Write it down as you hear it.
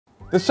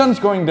The sun's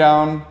going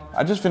down.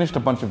 I just finished a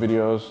bunch of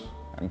videos.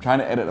 I'm trying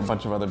to edit a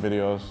bunch of other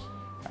videos.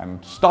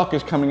 And stock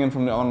is coming in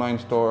from the online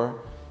store.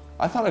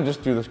 I thought I'd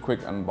just do this quick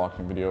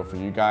unboxing video for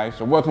you guys.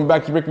 So welcome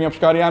back to Pick Me Up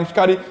Scotty. I'm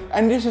Scotty,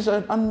 and this is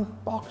an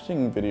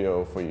unboxing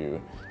video for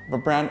you of a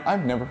brand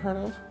I've never heard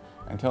of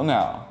until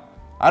now.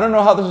 I don't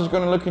know how this is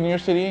going to look in your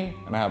city,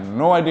 and I have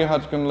no idea how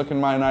it's going to look in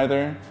mine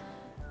either.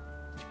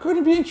 It's going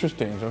to be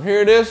interesting. So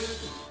here it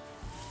is.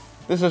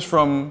 This is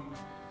from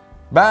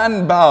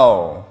Ban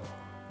Bao.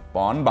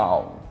 Ban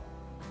Bao.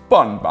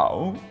 Ban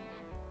Bao.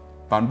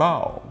 Ban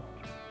Bao.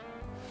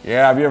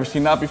 Yeah, have you ever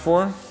seen that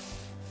before?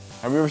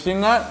 Have you ever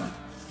seen that?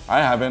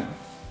 I haven't.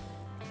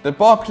 The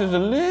box is a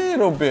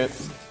little bit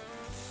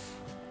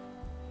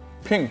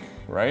pink,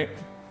 right?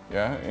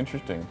 Yeah,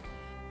 interesting.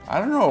 I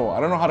don't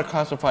know how to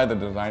classify the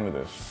design of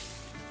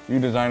this. You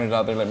designers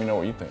out there, let me know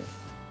what you think.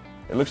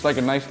 It looks like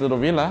a nice little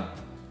villa.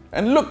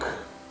 And look,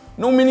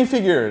 no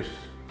minifigures.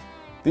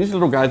 These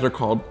little guys are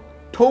called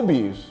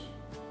Tobees.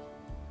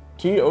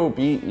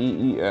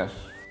 T-O-B-E-E-S.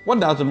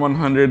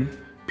 1,100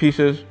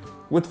 pieces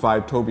with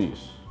 5 Tobees.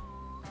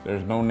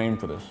 There's no name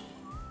for this.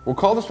 We'll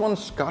call this one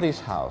Scottie's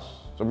house.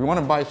 So if you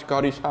want to buy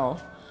Scottie's house,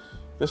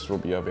 this will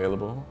be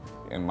available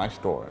in my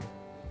store.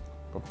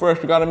 But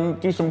first, we gotta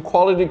do some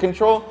quality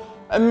control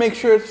and make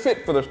sure it's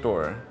fit for the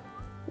store.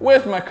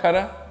 Where's my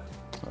cutter?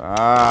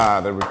 Ah,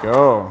 there we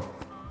go.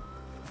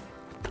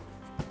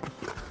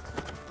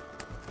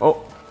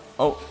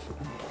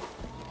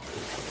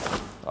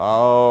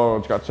 Oh,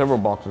 it's got several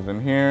boxes in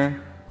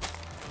here.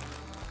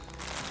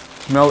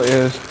 Smell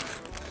is,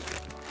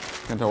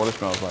 can't tell what it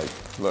smells like.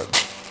 Look,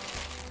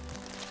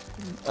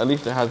 at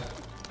least it has,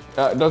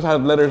 it does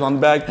have letters on the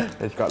bag.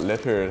 It's got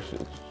letters.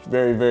 It's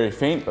very, very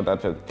faint, but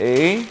that says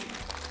A.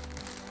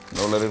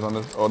 No letters on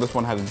this. Oh, this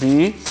one has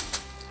B.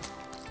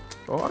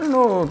 Oh, I don't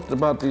know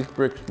about these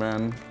bricks,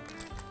 man.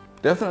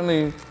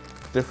 Definitely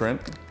different.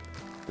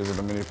 These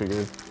are the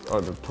minifigures,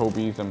 or the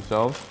Tobees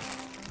themselves.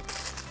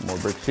 More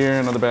bricks here,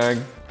 another bag.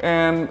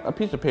 And a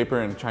piece of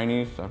paper in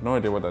Chinese. I have no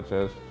idea what that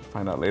says.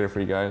 Find out later for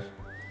you guys.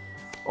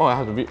 Oh, it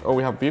has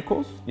we have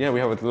vehicles? Yeah, we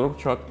have a little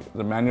truck.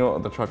 The manual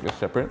of the truck is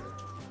separate.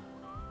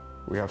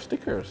 We have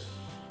stickers.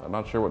 I'm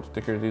not sure what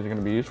stickers these are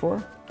gonna be used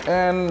for.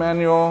 And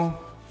manual,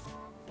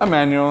 a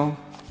manual,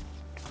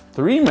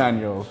 3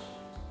 manuals.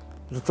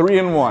 It's 3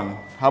 in 1.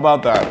 How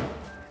about that?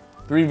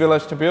 3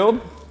 villas to build.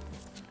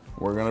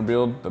 We're gonna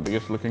build the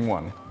biggest looking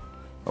one.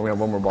 Oh, we have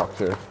one more box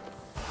here.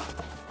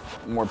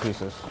 More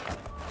pieces.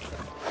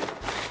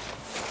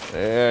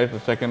 There's the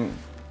second.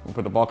 We'll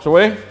put the box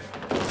away.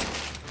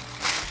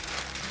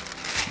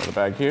 Another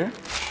bag here.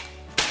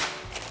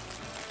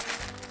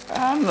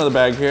 And another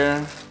bag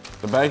here.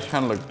 The bags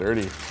kind of look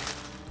dirty.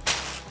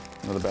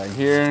 Another bag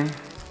here.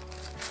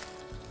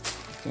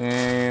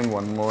 And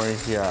one more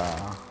here.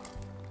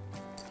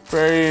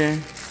 Very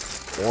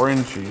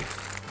orangey.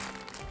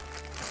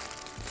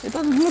 It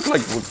doesn't look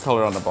like wood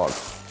color on the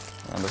box.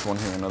 And this one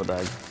here, another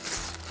bag.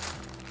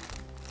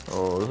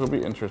 Oh, this will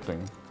be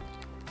interesting.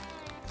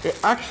 It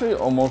actually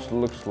almost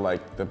looks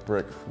like the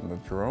brick from the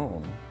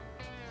drone.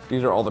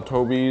 These are all the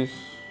Tobees.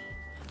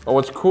 Oh,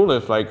 what's cool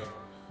is like,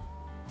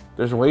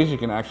 there's ways you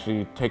can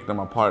actually take them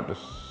apart to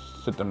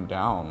sit them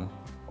down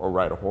or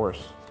ride a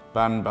horse.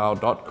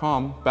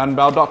 Banbao.com.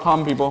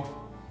 Banbao.com, people.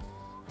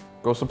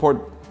 Go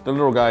support the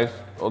little guys.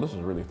 Oh, this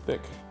is really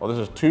thick. Oh, this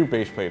is 2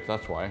 base plates,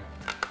 that's why.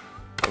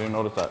 I didn't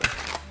notice that.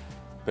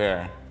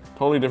 There.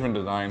 Totally different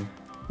design.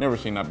 Never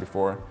seen that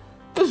before.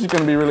 This is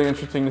gonna be really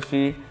interesting to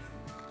see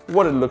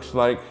what it looks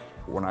like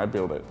when I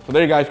build it. So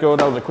there you guys go.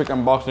 That was a quick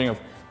unboxing of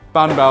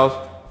Ban Bao's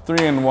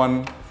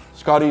 3-in-1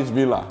 Scottie's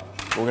Villa.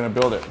 We're gonna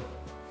build it.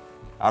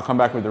 I'll come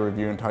back with the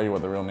review and tell you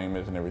what the real name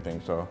is and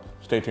everything, so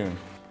stay tuned.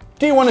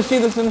 Do you want to see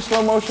this in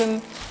slow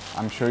motion?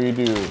 I'm sure you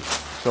do.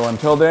 So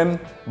until then,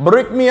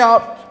 break me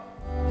out.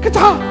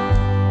 Ka-ta!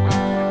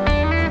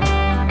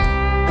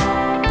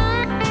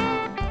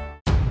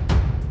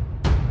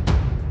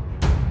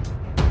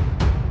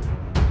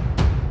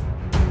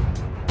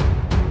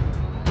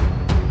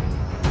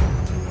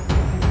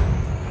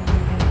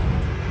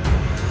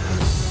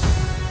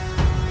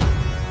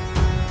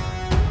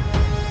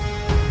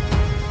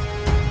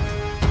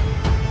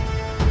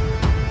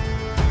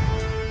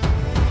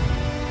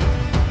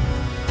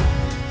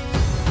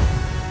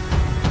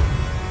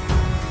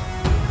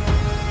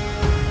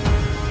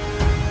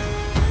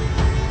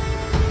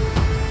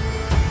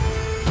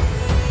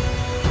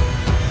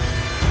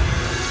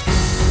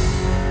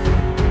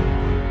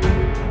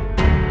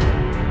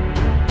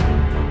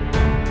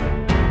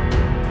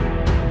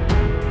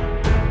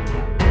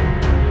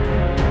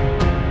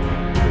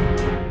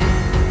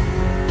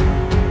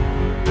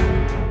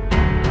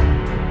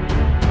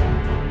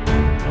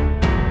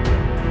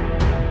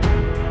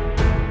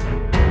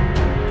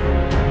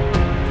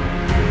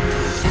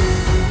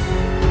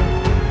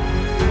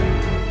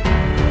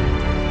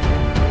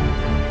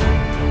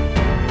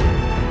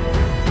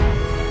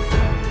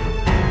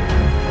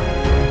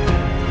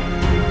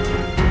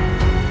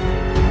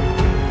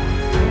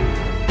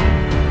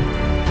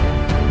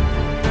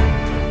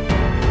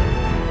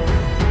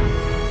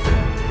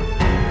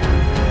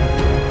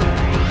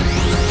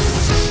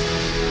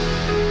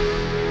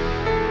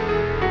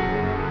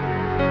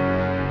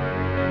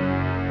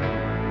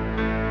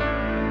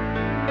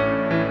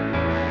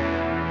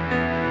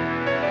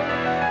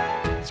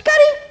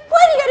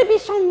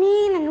 so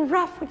mean and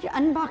rough with your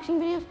unboxing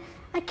videos.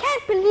 I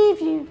can't believe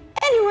you.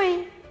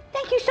 Anyway,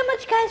 thank you so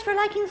much, guys, for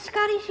liking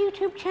Scottie's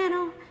YouTube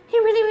channel. He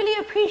really,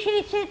 really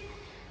appreciates it.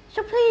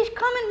 So please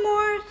comment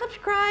more,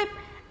 subscribe,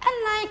 and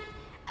like,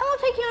 and we'll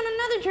take you on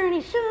another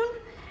journey soon.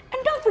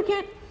 And don't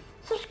forget,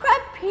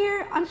 subscribe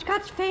here on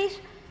Scott's face.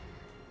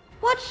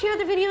 Watch the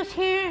other videos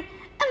here,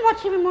 and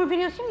watch even more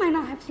videos you might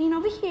not have seen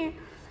over here.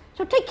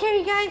 So take care,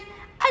 you guys.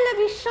 I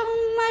love you so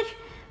much.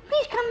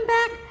 Please come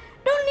back.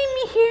 Don't leave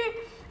me here.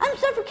 I'm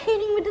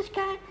suffocating with this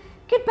guy.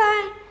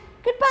 Goodbye.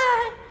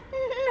 Goodbye.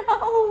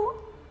 No.